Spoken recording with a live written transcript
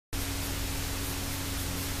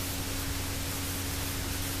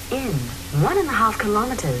In 1.5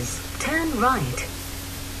 kilometers, turn right.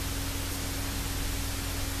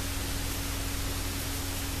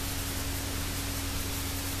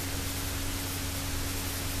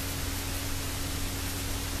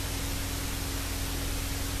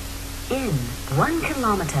 In 1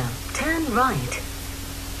 kilometer, turn right.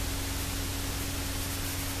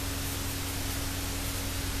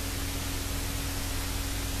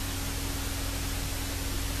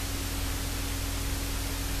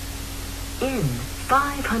 In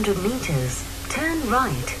 500 meters, turn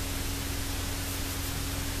right.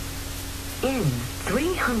 In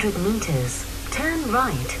 300 meters, turn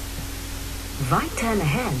right. Right turn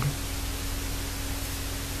ahead.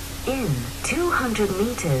 In 200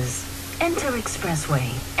 meters, enter expressway.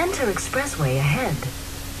 Enter expressway ahead.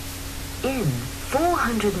 In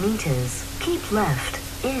 400 meters, keep left.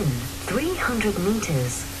 In 300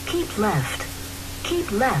 meters, keep left.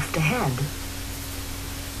 Keep left ahead.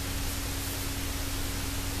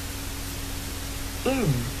 In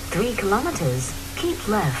 3 kilometers, keep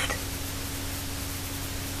left.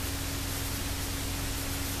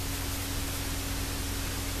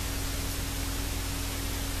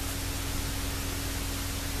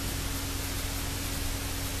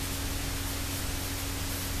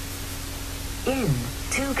 In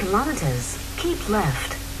 2 kilometers, keep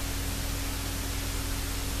left.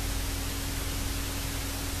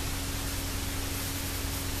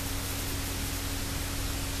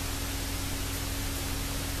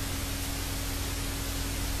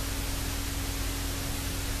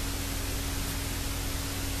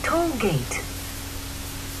 Toll gate.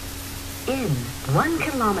 In 1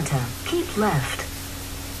 kilometer, keep left.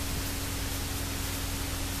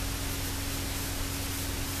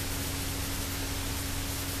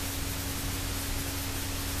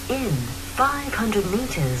 In 500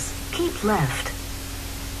 meters, keep left.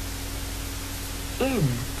 In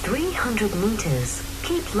 300 meters,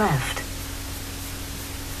 keep left.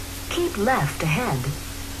 Keep left ahead.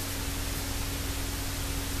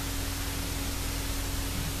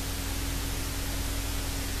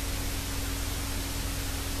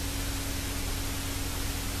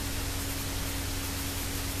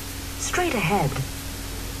 Straight ahead.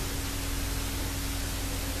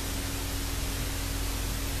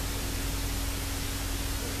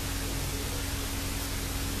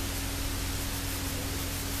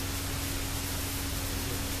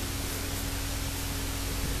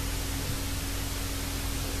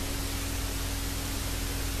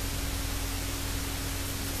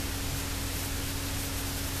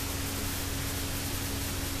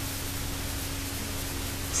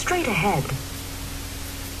 Straight ahead.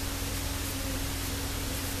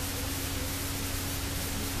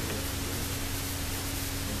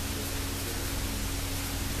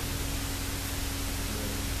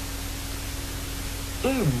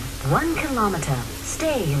 In 1 kilometer,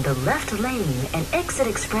 stay in the left lane and exit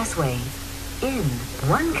expressway. In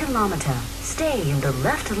 1 kilometer, stay in the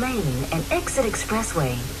left lane and exit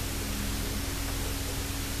expressway.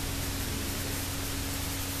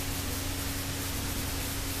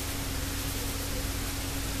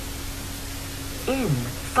 In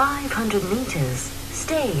 500 meters,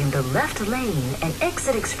 stay in the left lane and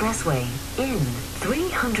exit expressway. In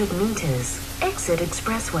 300 meters, exit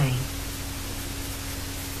expressway.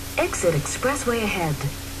 Exit expressway ahead.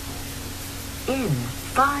 In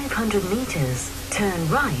 500 meters, turn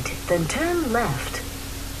right, then turn left.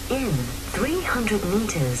 In 300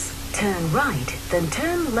 meters, turn right, then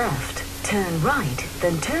turn left. Turn right,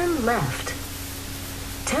 then turn left.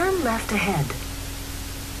 Turn left ahead.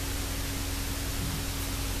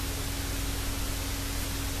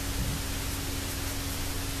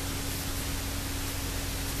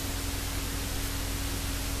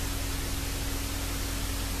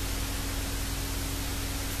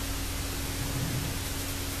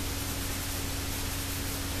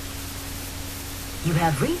 You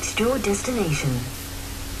have reached your destination.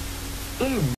 In